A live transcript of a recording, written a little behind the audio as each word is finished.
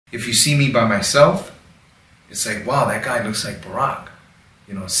If you see me by myself, it's like, wow, that guy looks like Barack.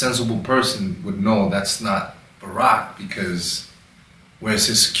 You know, a sensible person would know that's not Barack because where's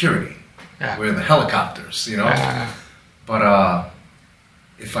his security? Yeah. Where are the helicopters, you know? Yeah. But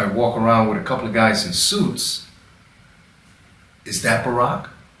if I walk around with a couple of guys in suits, is that Barack?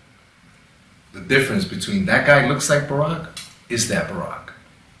 The difference between that guy looks like Barack, is that Barack?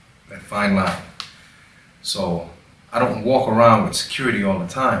 That fine line. So I don't walk around with security all the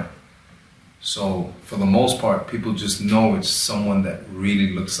time. So for the most part, people just know it's someone that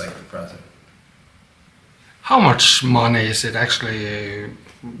really looks like the president. How much money is it actually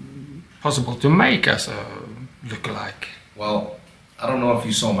possible to make as a lookalike? Well, I don't know if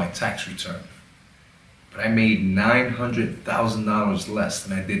you saw my tax return, but I made $900,000 less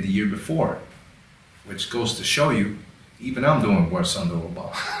than I did the year before, which goes to show you, even I'm doing worse under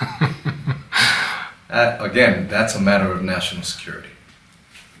Obama. Again, that's a matter of national security.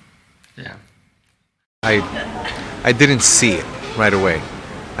 Yeah. I didn't see it right away.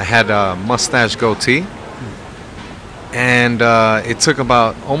 I had a mustache goatee, and it took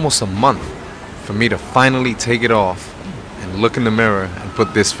about almost a month for me to finally take it off and look in the mirror and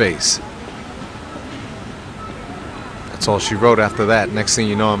put this face. That's all she wrote after that. Next thing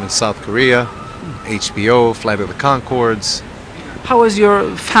you know, I'm in South Korea, HBO, Flight of the Conchords. How has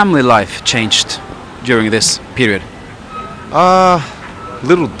your family life changed during this period?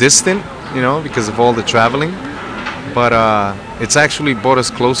 Little distant, you know, because of all the traveling, but it's actually brought us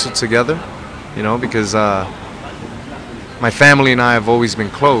closer together, you know, because my family and I have always been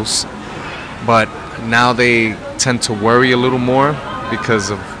close, but now they tend to worry a little more because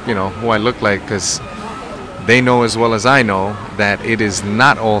of, you know, who I look like, because they know as well as I know that it is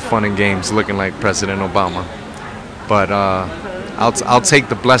not all fun and games looking like President Obama, but I'll take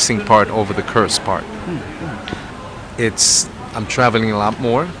the blessing part over the curse part. I'm traveling a lot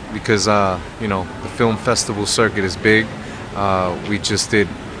more because, you know, the film festival circuit is big. We just did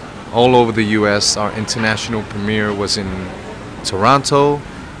all over the U.S. Our international premiere was in Toronto,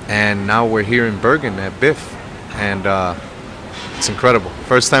 and now we're here in Bergen at BIFF, and it's incredible.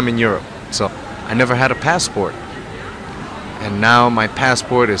 First time in Europe, so I never had a passport, and now my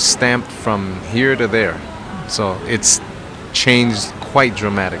passport is stamped from here to there, so it's changed quite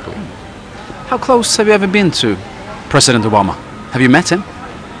dramatically. How close have you ever been to President Obama? Have you met him?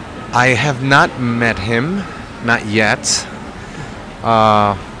 I have not met him, not yet.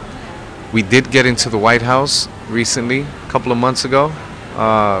 We did get into the White House recently, a couple of months ago.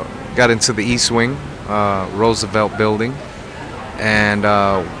 Got into the East Wing, Roosevelt building, and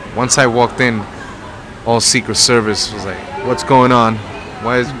once I walked in, all Secret Service was like, "What's going on?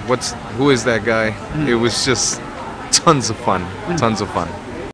 Who is that guy?" It was just tons of fun, tons of fun.